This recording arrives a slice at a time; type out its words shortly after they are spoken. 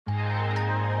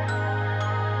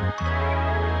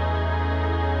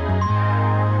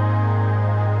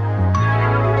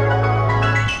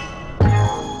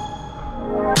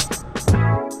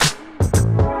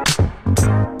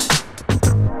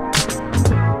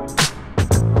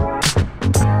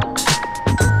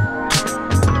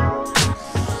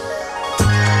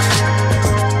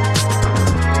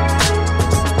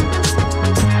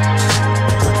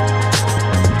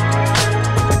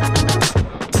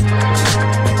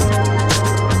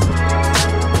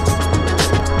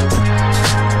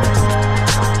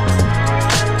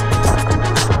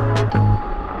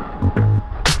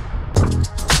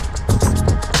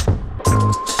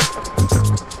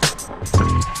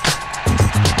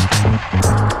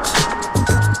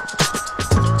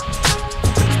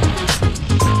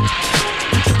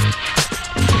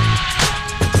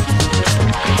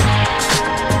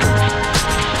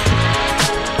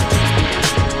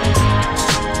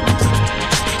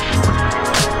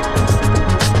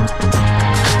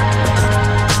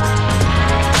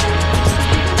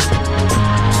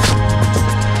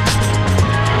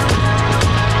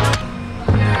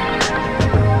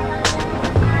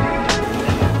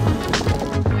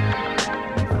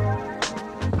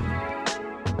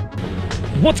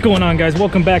What's going on, guys?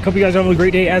 Welcome back. Hope you guys are having a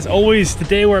great day. As always,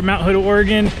 today we're at Mount Hood,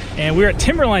 Oregon, and we're at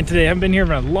Timberline today. I haven't been here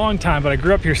for a long time, but I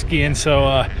grew up here skiing,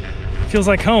 so feels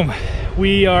like home.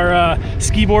 We are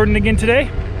skiboarding again today,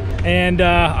 and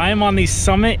I am on the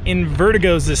Summit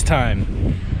Invertigos this time.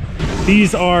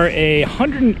 These are a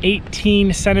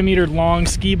 118 centimeter long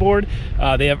ski board.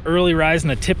 They have early rise in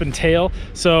the tip and tail.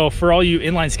 So for all you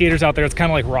inline skaters out there, it's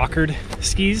kind of like rockered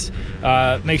skis.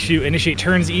 Makes you initiate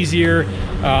turns easier.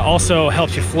 Also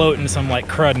helps you float in some like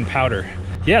crud and powder.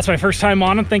 Yeah, it's my first time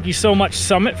on them. Thank you so much,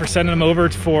 Summit, for sending them over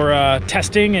for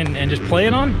testing and just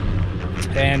playing on.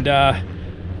 And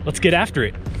let's get after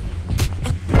it.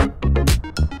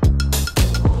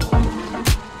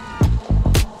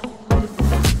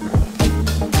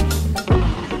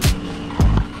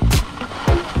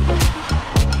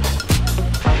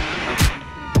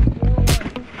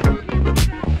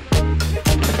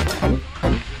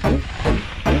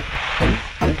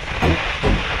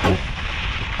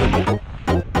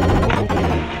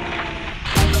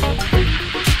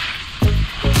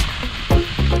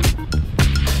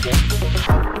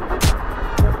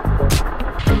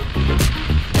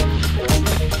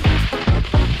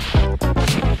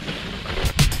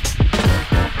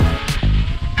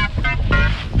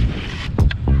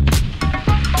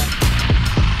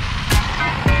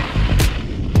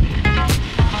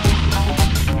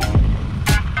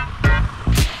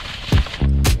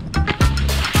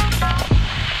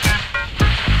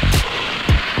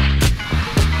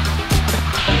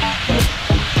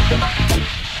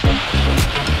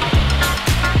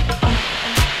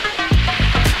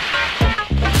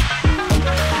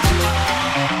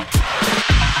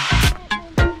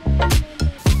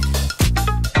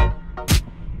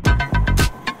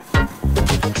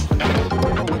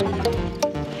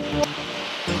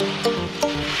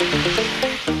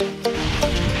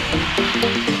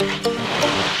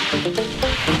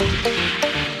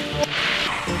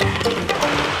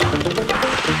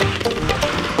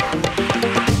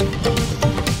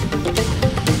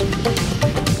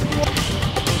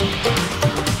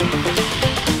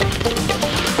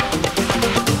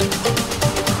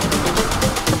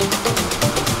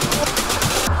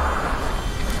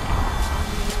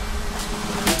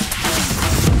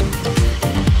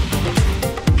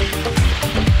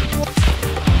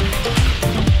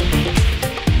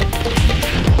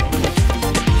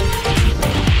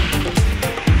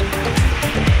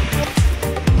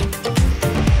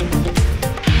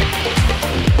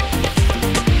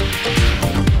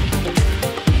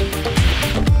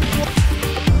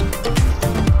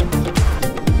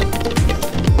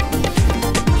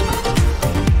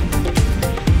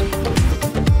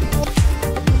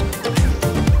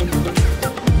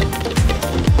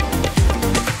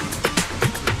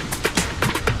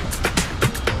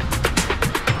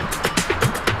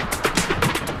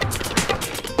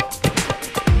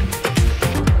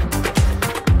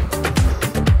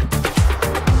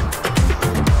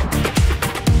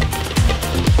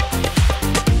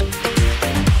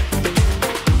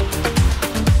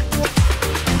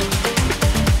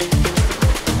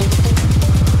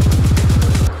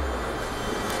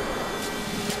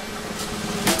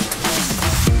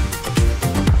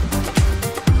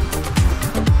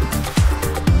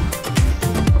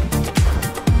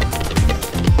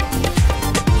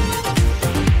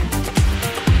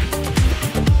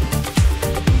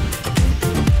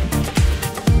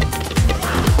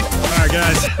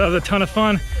 That was a ton of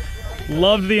fun.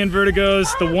 Loved the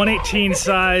Invertigos. The 118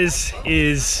 size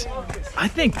is, I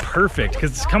think, perfect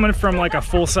because it's coming from like a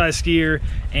full-size skier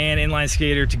and inline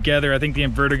skater together. I think the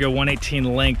Invertigo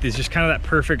 118 length is just kind of that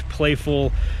perfect,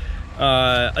 playful,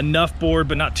 enough board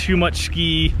but not too much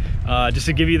ski, just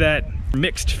to give you that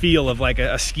mixed feel of like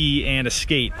a ski and a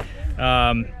skate.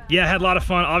 Yeah, I had a lot of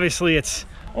fun. Obviously it's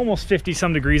almost 50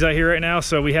 some degrees out here right now,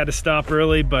 so we had to stop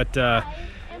early, but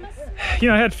you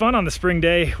know, I had fun on the spring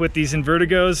day with these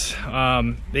Invertigos.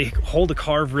 They hold the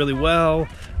carve really well,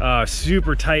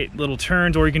 super tight little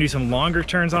turns, or you can do some longer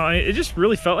turns on it. It just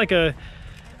really felt like a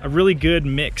really good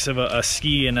mix of a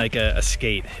ski and like a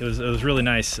skate. It was really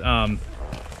nice. I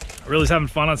really was having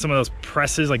fun on some of those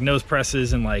presses, like nose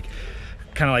presses and like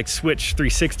kind of like switch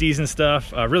 360s and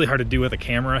stuff. Really hard to do with a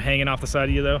camera hanging off the side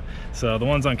of you though. So the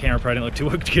ones on camera probably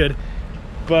didn't look too good.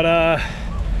 But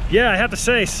yeah, I have to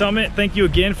say, Summit, thank you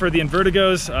again for the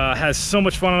Invertigos. Has so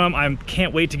much fun on them. I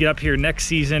can't wait to get up here next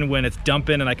season when it's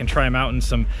dumping and I can try them out in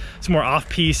some more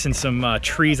off-piste and some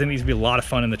trees. I think these will be a lot of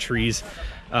fun in the trees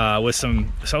with a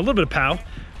little bit of pow.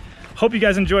 Hope you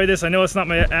guys enjoy this. I know it's not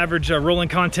my average rolling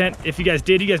content. If you guys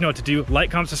did, you guys know what to do.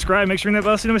 Like, comment, subscribe, make sure you never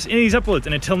miss any of these uploads.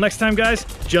 And until next time, guys,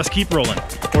 just keep rolling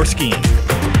or skiing.